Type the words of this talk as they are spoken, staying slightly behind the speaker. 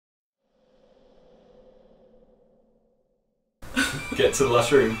Get to the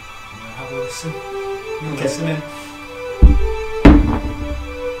last room. Have a listen. Okay. Listen in.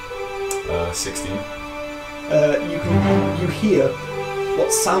 16. You hear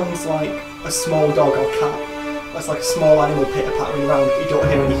what sounds like a small dog or cat. That's like a small animal pitter pattering around, but you don't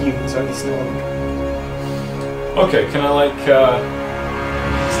hear any humans or any snoring. Okay, can I like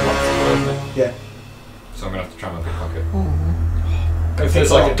Yeah. So I'm gonna have to try my pickpocket. Go If pick there's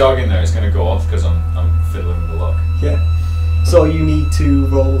the like lock. a dog in there, it's gonna go off because I'm fiddling with the lock. Yeah. So you need to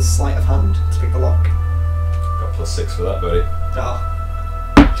roll sleight of hand to pick the lock. Got +6 for that, buddy. Ah.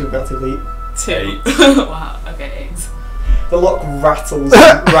 You'll be able to leap. 2. 8. Wow, okay, 8. The lock rattles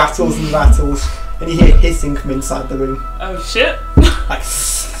and rattles and rattles, and you hear hissing from inside the room. Oh shit. Like,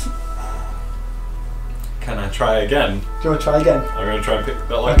 Can I try again? do you want to try again? I'm gonna try and pick that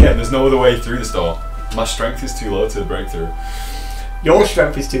lock Okay. again. There's no other way through this door. My strength is too low to break through. Your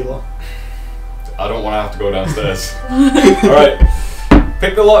strength is too low. I don't want to have to go downstairs. Alright.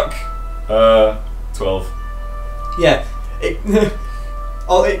 Pick the lock. 12. Yeah.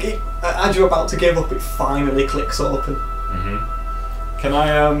 As you're about to give up, it finally clicks open. Can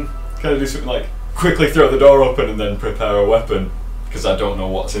I do something like quickly throw the door open and then prepare a weapon? Because I don't know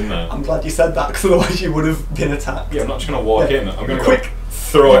what's in there. I'm glad you said that, because otherwise you would have been attacked. Yeah, I'm not just gonna walk in. I'm gonna Quick.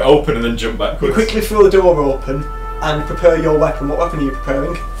 throw it open and then jump backwards. You quickly throw the door open and prepare your weapon. What weapon are you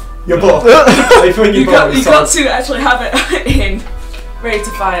preparing? Your bow. You got to actually have it in, ready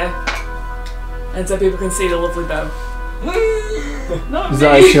to fire. And so people can see the lovely bow. Not Is me.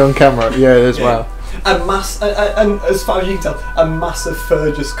 that actually on camera? Yeah, it is. Wow. And as far as you can tell, a mass of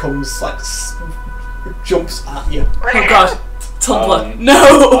fur just comes, like, jumps at you. Oh god. Tumblr.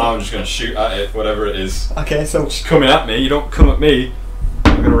 No! I'm just gonna shoot at it, whatever it is. Okay, so It's coming at me. You don't come at me.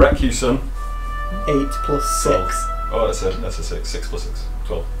 I'm gonna wreck you, son. 8 plus 6. Oh, that's a 6. 6 plus 6.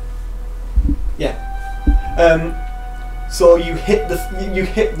 12. Yeah. So you hit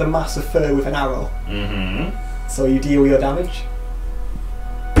the mass of fur with an arrow. So you deal your damage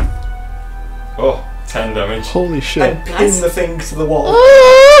Oh, 10 damage. Holy shit. and pin Nice. the thing to the wall.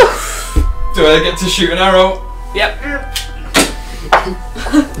 Do I get to shoot an arrow? Yep.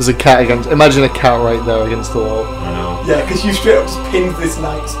 There's a cat against. Imagine a cat right there against the wall. I know. Yeah, because you straight up just pinned this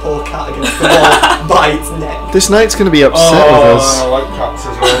knight's poor cat against the wall by its neck. This knight's gonna be upset with I us. like cats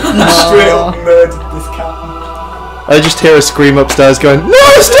as well. You straight up murdered this cat. I just hear a scream upstairs going, "No,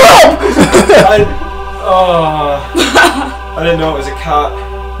 stop!" I didn't know it was a cat.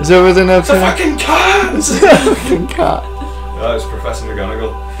 Is everything okay? It's a fucking cat! It's a fucking cat. That was Professor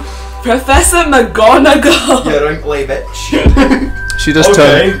McGonagall. Professor McGonagall! Yeah, don't play bitch. She just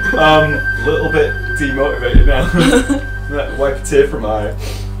Okay, turned. a little bit demotivated now. Wipe a tear from my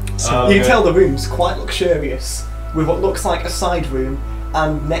eye. You can tell the room's quite luxurious, with what looks like a side room,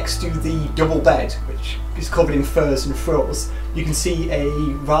 and next to the double bed, which is covered in furs and frills, you can see a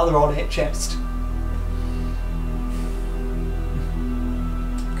rather ornate chest.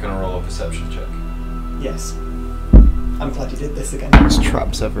 Can I roll a perception check? Yes. I'm glad you did this again. There's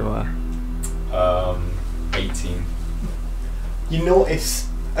traps everywhere. 18. You notice,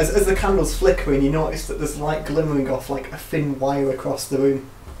 as the candle's flickering, you notice that there's light glimmering off like a thin wire across the room.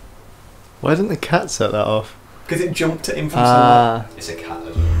 Why didn't the cat set that off? Because it jumped at him from somewhere. It's a cat.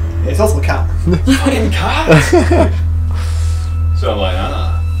 Yeah, it's also a cat. Fucking cat! So I'm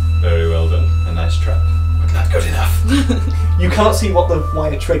like, very well done. A nice trap. But not good enough. You can't see what the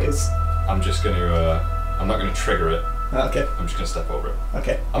wire triggers. I'm just gonna, I'm not gonna trigger it. Okay, I'm just gonna step over it.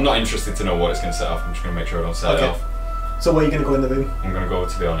 okay. I'm not interested to know what it's gonna set off. I'm just gonna make sure I don't set it Okay. off. So where are you going to go in the room? I'm gonna go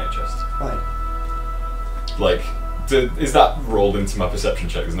over to the ornate chest. Right. Like, is that rolled into my perception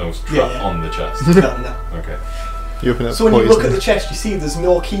check? There's no trap Yeah. on the chest. No, no. Okay. You open it. So when you look at the chest, you see there's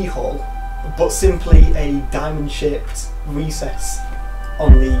no keyhole, but simply a diamond-shaped recess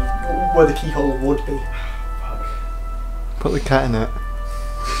on the where the keyhole would be. Fuck. Put the cat in it.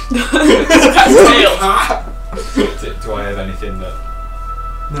 Cat's tail. Do I have anything that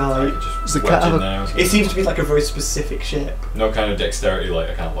I No, could Does just the wedge cat have in a- there? Or it something? seems to be like a very specific shape. No kind of dexterity, like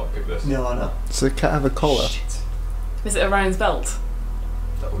I can't lockpick this. No, no. Does the cat have a collar? Shit. Is it Orion's belt?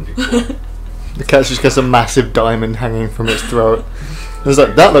 That would be cool. The cat just gets a massive diamond hanging from its throat. It's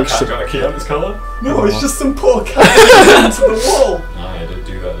like, that looks. Cat got a key on its collar? No, it's just some poor cat into the wall. Oh, I did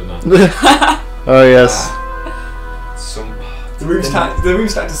do that, didn't I? Oh, yes. Some. The room's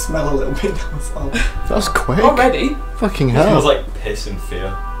starting to smell a little bit now as well. That was quick. Already? Fucking It smells hell. like piss and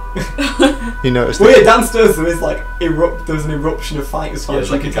fear. You noticed Well, yeah, that downstairs there is like there's an eruption of fight as far Yeah, as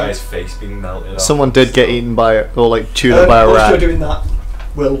it's like you a can guy's face being melted off. someone did get eaten by it, or like chewed tell. up by a Whilst rat. you're doing that,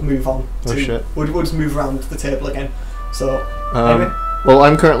 we'll move on. Oh, shit. We'll just move around the table again. So, anyway. Well,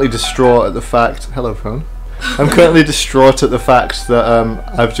 I'm currently distraught at the fact. Hello, phone. I'm currently distraught at the fact that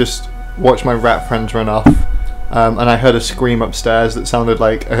I've just watched my rat friends run off, and I heard a scream upstairs that sounded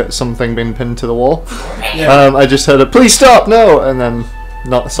like something being pinned to the wall. Yeah. I just heard a "please stop, no," and then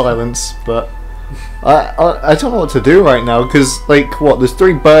not silence, but I don't know what to do right now because there's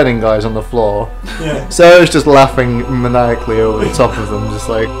 3 burning guys on the floor. Yeah. Sarah's just laughing maniacally over the top of them, just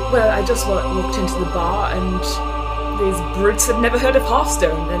like. Well, I just walked into the bar and these brutes had never heard of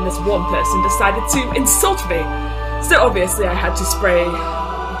Hearthstone, and this one person decided to insult me. So obviously I had to spray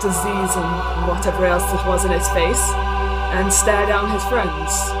disease and whatever else it was in his face and stare down his friends.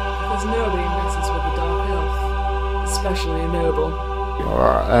 Because nobody messes with a dark elf, especially a noble.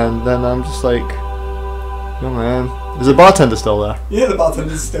 And then I'm just like, oh man, is the bartender still there? Yeah, the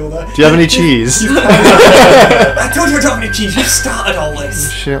bartender's still there. Do you have any cheese? I told you I don't have any cheese. You started all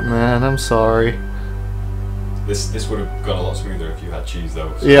this. Shit, man, I'm sorry. This would have gone a lot smoother if you had cheese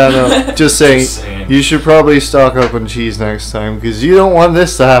though. So. Yeah, no, just saying, Just saying. you should probably stock up on cheese next time because you don't want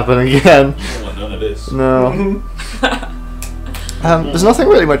this to happen again. You don't want none of this. No. There's nothing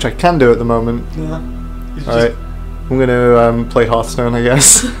really much I can do at the moment. Yeah. Alright, I'm gonna play Hearthstone, I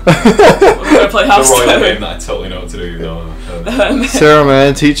guess. We're gonna play The royal Hearthstone. game that I totally know what to do. Sarah,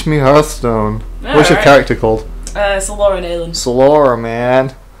 man, teach me Hearthstone. What's your Alright. character called? It's a Laura Nayland. Solora,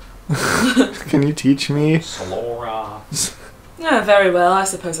 man. Can you teach me? Solora. Yeah, very well. I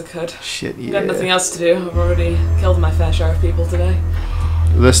suppose I could. Shit, I've got nothing yeah. else to do. I've already killed my fair share of people today.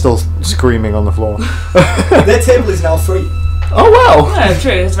 They're still screaming on the floor. Their table is now free. Oh wow! No,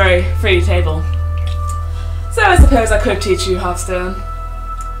 true. It's a very free table. So I suppose I could teach you Hearthstone.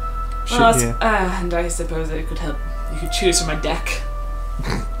 Shit, yeah. And I suppose it could help. You could choose from my deck.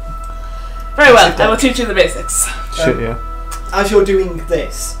 Very well. I will teach you the basics. Shit, yeah. As you're doing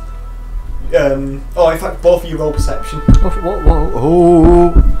this, in fact, both of you roll perception. Whoa.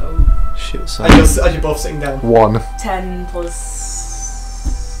 Oh. Oh, Shit, son. As you're both sitting down. 1. 10 plus.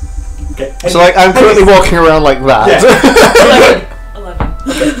 Okay. So I'm currently walking around like that.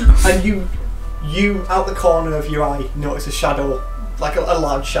 11. And you out the corner of your eye notice a shadow, like a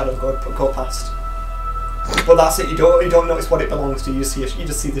large shadow go past. But that's it. You don't notice what it belongs to. You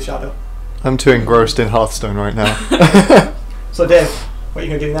just see the shadow. I'm too engrossed in Hearthstone right now. So Dave, what are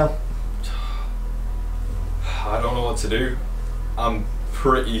you gonna do now? I don't know what to do. I'm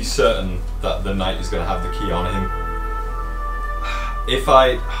pretty certain that the knight is going to have the key on him. If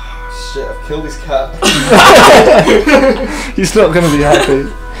I... shit, I've killed his cat. He's not gonna be happy.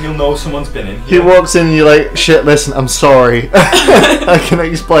 He'll know someone's been in He here. walks in and you're like, shit, listen, I'm sorry. I can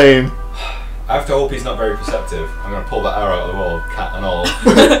explain. I have to hope he's not very perceptive. I'm going to pull that arrow out of the wall, cat and all.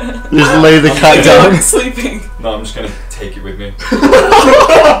 Just lay the cat down. Sleeping. No, I'm just going to take it with me.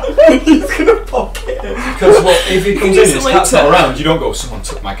 He's gonna pocket it. Because if he comes in and his Use cat's later. not around, you don't go, someone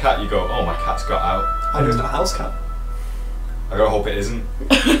took my cat. You go, oh, my cat's got out. I know it's not a house cat. I gotta hope it isn't.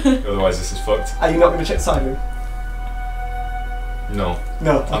 Otherwise this is fucked. Are you not gonna check the side room? No.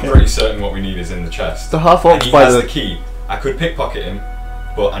 No. I'm Okay. pretty certain what we need is in the chest. The half And orc he by has the the key. I could pickpocket him,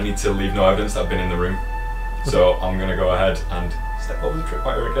 but I need to leave no evidence that I've been in the room. So I'm gonna go ahead and step over the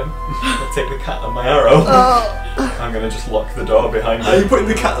tripwire again. I'll take the cat and my arrow. I'm gonna just lock the door behind Are you me. putting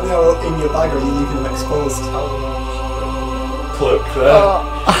the cat and the arrow in your bag or are you leaving them exposed? Cloak there.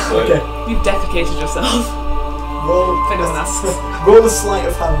 So Okay. You've defecated yourself. Roll. If anyone asks. Roll a sleight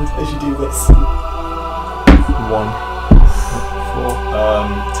of hand as you do this. 1. 4.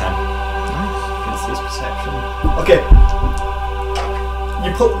 10. Against his perception. Okay.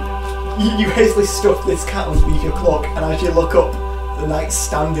 You hastily stuff this cat underneath your cloak, and as you look up, the knight's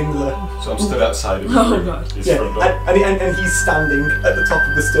standing there. So I'm stood outside of his Oh room. God. His Yeah, front door. and he's standing at the top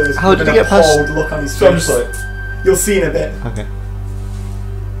of the stairs. How with did an he get past- appalled look on his So I'm face. just like, You'll see in a bit. Okay.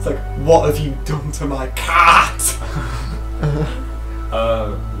 It's like, what have you done to my cat?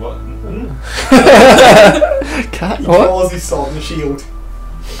 what? Cat? He What? draws his sword and shield.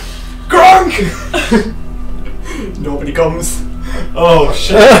 Gronk! Nobody comes. Oh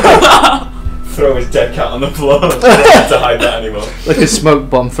shit. Throw his dead cat on the floor. I don't have to hide that anymore. Like a smoke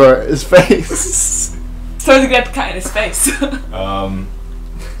bomb throw at his face. Throw the dead cat in his face.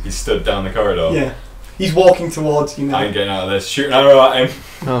 He stood down the corridor. Yeah. He's walking towards you now. I ain't getting out of this. Shoot an arrow at him.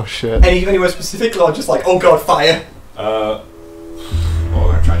 Oh shit. Anywhere specific or just like, oh god, fire? Well, I'm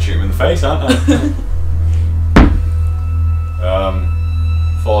gonna try and shoot him in the face, aren't I?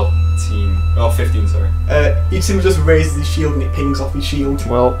 15, sorry. Each him just raises his shield and it pings off his shield.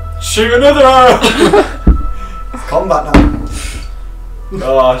 Well, Shoot another arrow! It's combat now.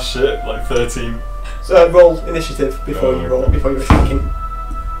 Oh shit, like 13. So roll initiative before you're attacking.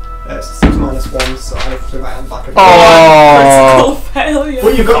 So 6 minus 1, so I have to write on back of Oh. Critical failure.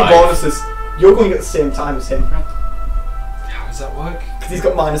 But you've got 5. your bonuses. You're going at the same time as him. How does that work? Because he's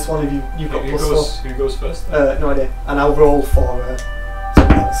got -1 if you've got +4. Who goes first? Then? No idea. And I'll roll for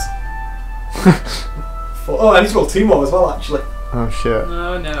something else. Oh, I need to roll 2 more as well, actually. Oh shit.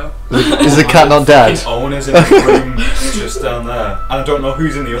 Oh no. Is the cat not dead? The owner's in the room just down there. And I don't know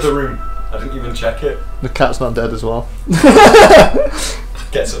who's in the other room. I didn't even check it. The cat's not dead as well.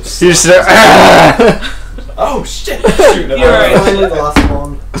 Gets upset. You just say, oh shit! Shooting at You're right. Finally, the last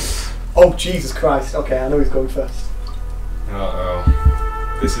one. Oh, Jesus Christ. Okay, I know he's going first. Uh-oh.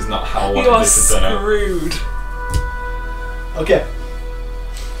 This is not how I You wanted are this to turn out. screwed. Okay.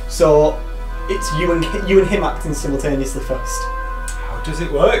 So, it's you and him acting simultaneously first. How does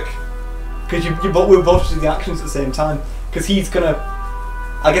it work? Because we're both doing the actions at the same time. Because he's gonna...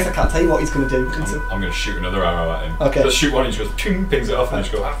 I guess I can't tell you what he's gonna do. I'm gonna shoot another arrow at him. Okay. Just shoot one, he just ping, pings it off, and I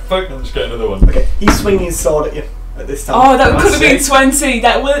just go, ah fuck, and just get another one. Okay, he's swinging his sword at you at this time. Oh, that That's could have been sick. 20.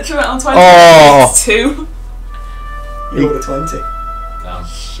 That literally went on 20. Oh. It's 2. You rolled a 20. Damn.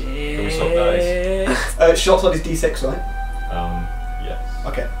 Shit. Can we swap dice? Short sword is d6, right? Yes.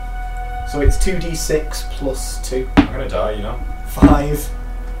 Okay. So it's 2d6 plus 2. I'm gonna die, you know? 5.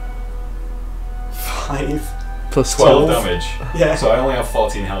 plus 12 12. damage. Yeah. So I only have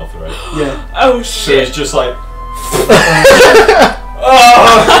 14 health, right? Yeah. Oh So it's shit. just like...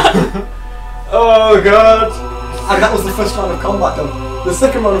 oh! Oh god! And that was the first round of combat done. The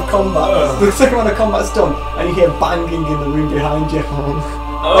second round of combat's done, and you hear banging in the room behind you.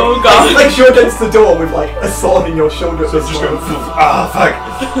 Oh god. Like you're against the door with like a sword in your shoulder. So it's just going, ah fuck!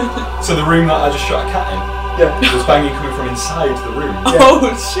 So the room that I just shot a cat in, Yeah. there's banging coming from inside the room. Oh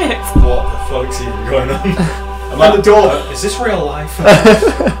shit. What the fuck's even going on? And the door. Is this real life?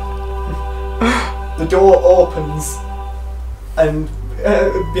 The door opens, and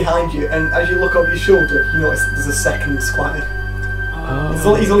behind you, and as you look over your shoulder, you notice that there's a second squire.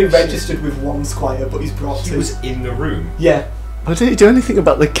 He's only registered with 1 squire, but he's brought He 2. was in the room. Yeah, Why didn't he do anything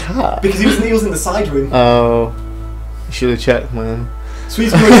about the cat? because he was in the side room. Oh, you should have checked, man. So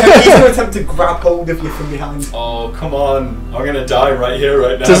he's going to attempt to grab hold of you from behind. Oh, come on. I'm gonna die right here,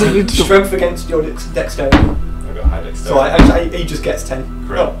 right now. Doesn't you? Strength against your dexterity. I've got high dexterity. So he just gets 10.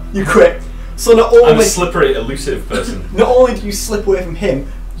 Crit. Oh, you crit. So not I'm a only slippery, elusive person. not only do you slip away from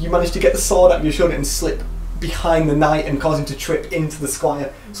him, you manage to get the sword out of your shoulder and slip behind the knight and cause him to trip into the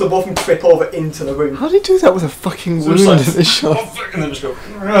squire. So both of them trip over into the room. How do you do that with a fucking So wound just like, in the oh, shot? fuck, and then just go,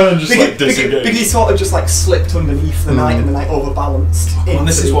 and just like disengage. Because he sort of just like slipped underneath the knight and the knight overbalanced. And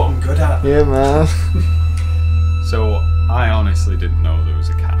this is what I'm good at. Yeah, man. So I honestly didn't know there was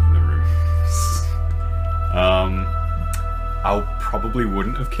a cat in the room. I probably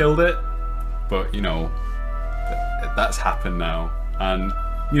wouldn't have killed it, but you know, that's happened now, and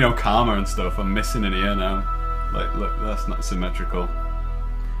you know, karma and stuff. I'm missing an ear now. Like, look, that's not symmetrical.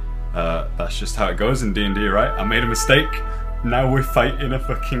 That's just how it goes in D&D, right? I made a mistake. Now we're fighting a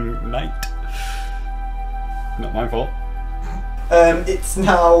fucking knight. Not my fault. It's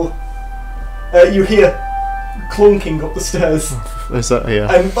now. You hear clunking up the stairs, Is that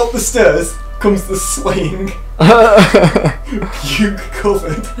yeah? and up the stairs comes the swaying, puke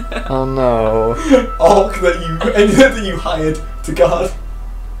covered Oh no. orc that you hired to guard.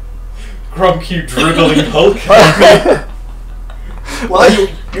 Grump, you dribbling Hulk. Why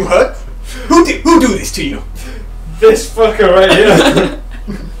you hurt? Who do this to you? This fucker right here.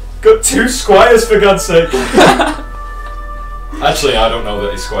 Got 2 squires for God's sake. Actually, I don't know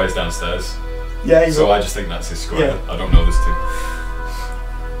that his squire's downstairs. Yeah, you So I just think that's his squire. Yeah. I don't know this 2.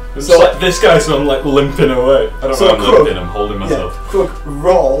 It's So- like this guy, so I'm like limping away. I don't So know I'm Krug- limping, I'm holding myself. Krug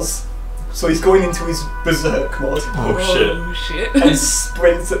roars, so he's going into his berserk mode Oh Oh shit. and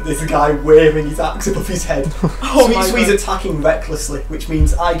sprints at this guy waving his axe above his head. Oh my So he's God. attacking recklessly, which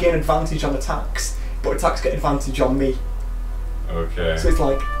means I gain advantage on attacks, but attacks get advantage on me. Okay. So it's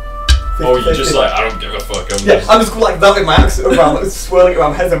like. Oh, you're 50-50. just like, I don't give a fuck. I'm just like that with my axe around, like, swirling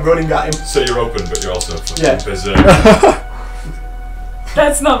around heads and running at him. So you're open, but you're also fucking Yeah. berserk.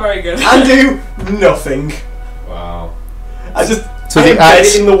 That's not very good. And do nothing. Wow. I just So I the embed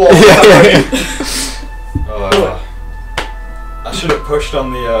axe- it in the wall. I should have pushed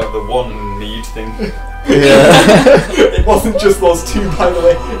on the one need thing. Yeah. It wasn't just those 2, by the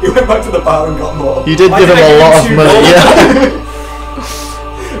way. He went back to the bar and got more. You did Why give him did I a give lot him of 2 money. gold? Yeah.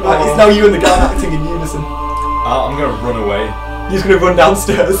 Right, it's now you and the guy acting in unison. I'm gonna run away. You're just gonna run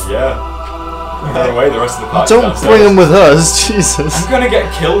downstairs. Yeah. Run away, the rest of the party Don't downstairs. bring him with us, Jesus. I'm gonna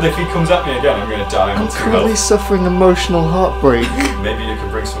get killed if he comes at me again. I'm gonna die. I'm on 2 currently health. suffering emotional heartbreak. Maybe you can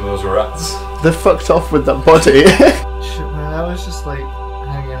bring some of those rats. They're fucked off with that body. Shit, man, I was just like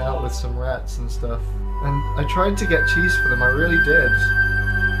hanging out with some rats and stuff. And I tried to get cheese for them, I really did.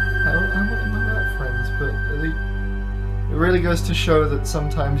 How am I really goes to show that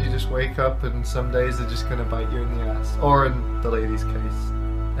sometimes you just wake up and some days they're just gonna bite you in the ass. Or in the lady's case,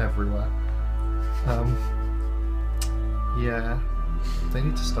 everywhere. Yeah. They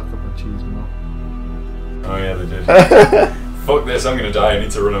need to stock up on cheese more. Oh yeah, they did. Fuck this, I'm gonna die, I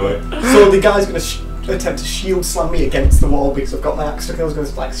need to run away. So the guy's going to attempt to shield slam me against the wall because I've got my axe. So he's going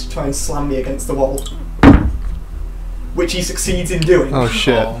to like try and slam me against the wall, which he succeeds in doing. Oh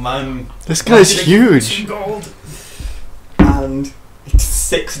shit! Oh man, this guy's huge. Gold. And it's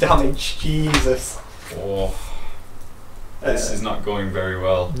 6 damage. Jesus. Oh, this is not going very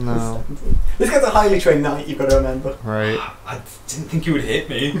well. No. This guy's a highly trained knight. You've got to remember. Right. I didn't think he would hit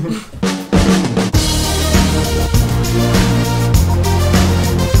me.